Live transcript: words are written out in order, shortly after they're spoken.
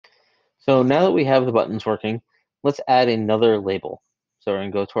So now that we have the buttons working, let's add another label. So we're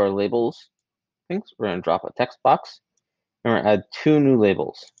going to go to our labels things. We're going to drop a text box, and we're going to add two new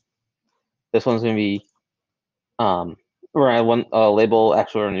labels. This one's going to be, we're going to add one label.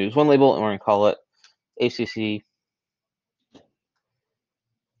 Actually, we're going to use one label, and we're going to call it ACC.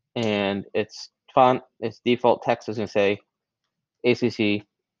 And its font, its default text is going to say ACC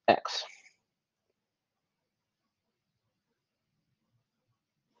X.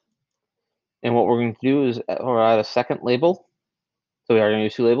 And what we're going to do is we'll add a second label. So we are going to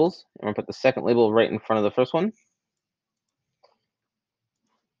use two labels, and we're going to put the second label right in front of the first one.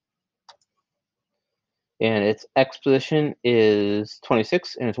 And its X position is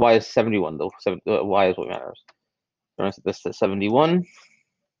 26, and its Y is 71, though. Y is what matters. We're going to set this to 71,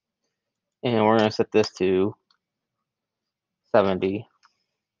 and we're going to set this to 72.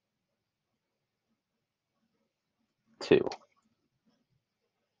 So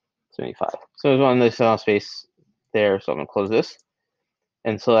 75. So there's one nice space there, so I'm going to close this.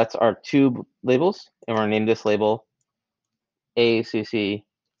 And so that's our two labels, and we're going to name this label ACC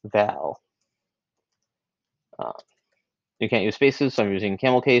Val. You can't use spaces, so I'm using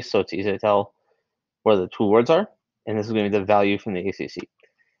camel case, so it's easy to tell where the two words are. And this is going to be the value from the ACC.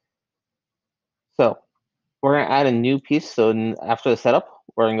 So we're going to add a new piece. So after the setup,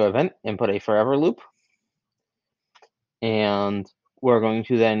 we're going to go event and put a forever loop. And we're going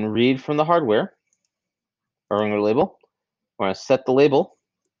to then read from the hardware. We're going to go to label. We're going to set the label.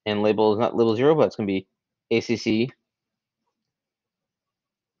 And label is not label 0, but it's going to be ACC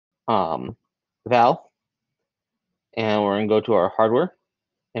val. And we're going to go to our hardware.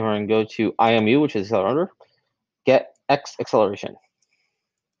 And we're going to go to IMU, which is accelerator. Get X acceleration.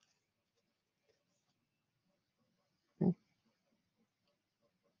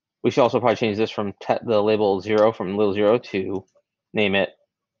 We should also probably change this from the label 0 from label 0 to name it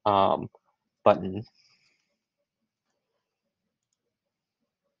button.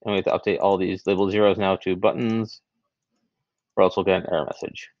 And we have to update all these label zeros now to buttons, or else we'll get an error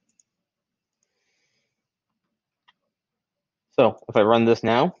message. So if I run this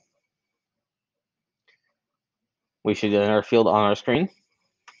now, we should get an error field on our screen.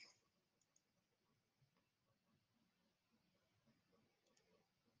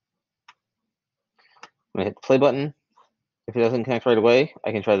 I'm going to hit the play button. If it doesn't connect right away,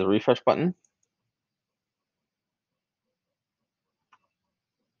 I can try the refresh button.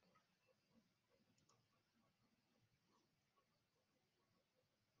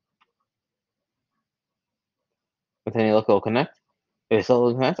 With any luck, it'll connect. If it still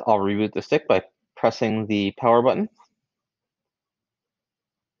doesn't connect, I'll reboot the stick by pressing the power button.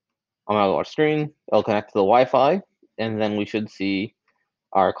 I'm going to go to our screen. It'll connect to the Wi-Fi, and then we should see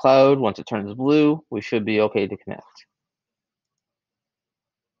our cloud. Once it turns blue, we should be okay to connect.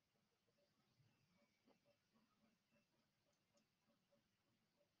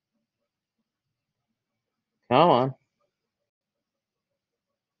 Come on.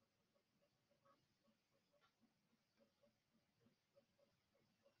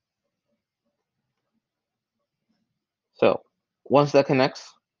 So once that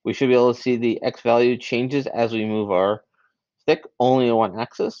connects, we should be able to see the X value changes as we move our stick only on one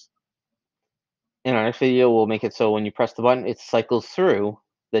axis. In our next video, we'll make it so when you press the button, it cycles through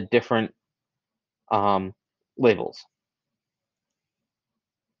the different labels.